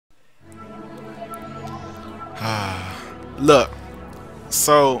Look,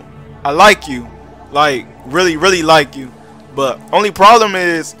 so I like you, like really, really like you, but only problem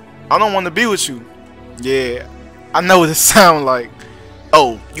is I don't want to be with you. Yeah, I know what it sound like.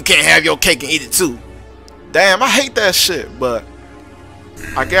 Oh, you can't have your cake and eat it too. Damn, I hate that shit, but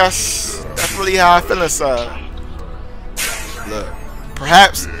I guess that's really how I feel inside. Look,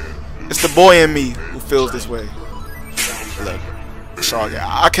 perhaps it's the boy in me who feels this way. Look, sorry,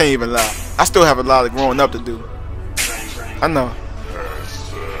 I can't even lie. I still have a lot of growing up to do. I know.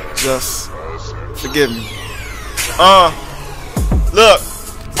 Just forgive me. Look,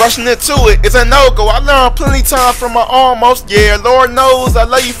 rushing into it is a no-go. I learned plenty times from my almost. Yeah, Lord knows I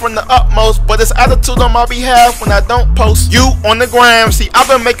love you from the utmost, but it's attitude on my behalf when I don't post you on the gram. See, I've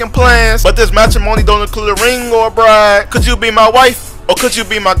been making plans, but this matrimony don't include a ring or a bride. Could you be my wife, or could you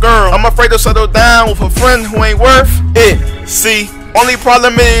be my girl? I'm afraid to settle down with a friend who ain't worth it. See, only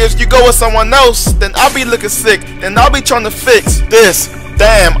problem is you go with someone else, then I'll be looking sick, then I'll be trying to fix this.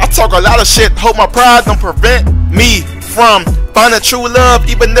 Damn, I talk a lot of shit, hope my pride don't prevent me from finding true love,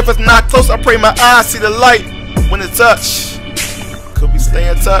 even if it's not close. I pray my eyes see the light when it touch. Could we stay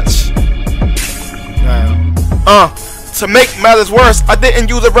in touch? Now, to make matters worse, I didn't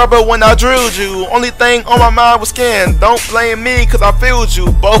use a rubber when I drilled you. Only thing on my mind was skin. Don't blame me, cause I failed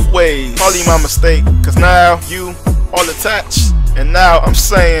you both ways. Probably my mistake, cause now you all attached. And now I'm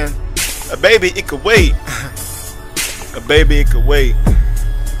saying, a baby, it could wait. A baby, it could wait.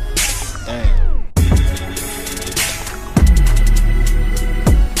 Dang.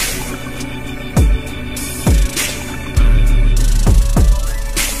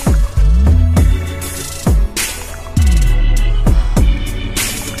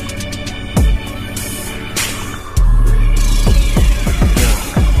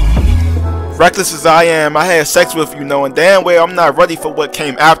 Reckless as I am, I had sex with you knowing damn well I'm not ready for what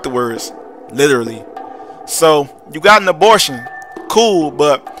came afterwards. Literally. So, you got an abortion. Cool,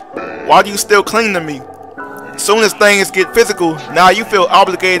 but why do you still cling to me? Soon as things get physical, now you feel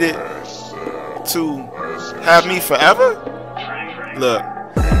obligated to have me forever? Look,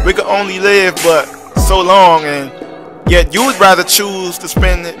 we could only live but so long, and yet you would rather choose to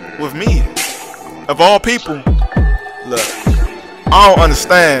spend it with me. Of all people. Look, I don't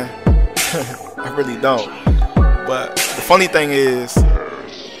understand. I really don't. But the funny thing is,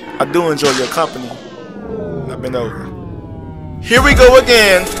 I do enjoy your company. I've been over. Here we go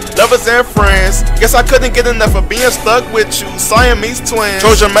again, lovers and friends. Guess I couldn't get enough of being stuck with you. Siamese twins.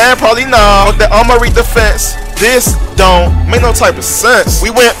 Told your man probably nah, the armory defense. This don't make no type of sense.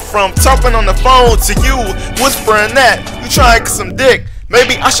 We went from talking on the phone to you whispering that you trying to get some dick.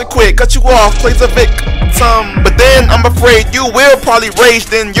 Maybe I should quit, cut you off, play the victim. But then I'm afraid you will probably rage,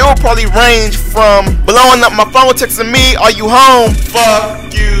 then you'll probably range from blowing up my phone, texting me, are you home?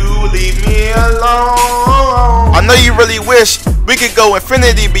 Fuck you, leave me alone. I know you really wish we could go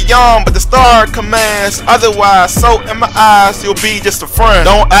infinity beyond, but the star commands otherwise. So in my eyes, you'll be just a friend.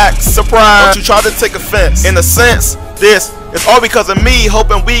 Don't act surprised, don't you try to take offense. In a sense, this is all because of me,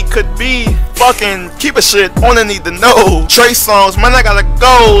 hoping we could be fucking keep a shit on the need to know. Trey Songz, man, I gotta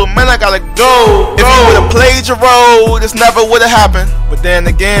go, man, I gotta go. If you would've played your role, this never would've happened. But then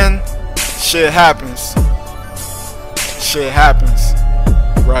again, shit happens. Shit happens.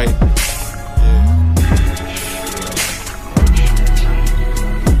 Right. Yeah.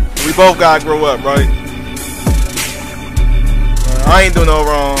 We both gotta grow up, right? I ain't do no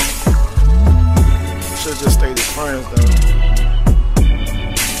wrong. Should just stay as friends though.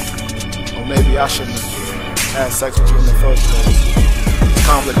 Or maybe I shouldn't have had sex with you in the first place. It's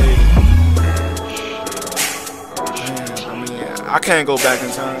complicated. Man, I mean, I can't go back in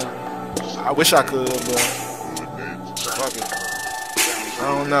time. I wish I could, but fuck it. I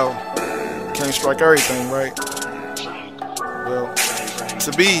don't know. Can't strike everything, right? Well,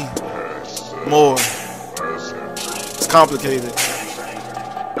 to be more, it's complicated.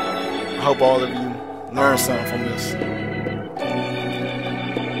 I hope all of you learn something from this.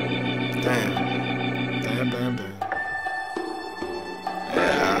 Damn.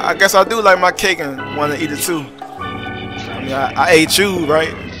 Yeah, I guess I do like my cake and want to eat it too. I mean, I ate you,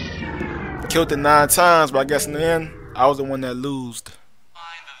 right? Killed it 9 times, but I guess in the end, I was the one that lost.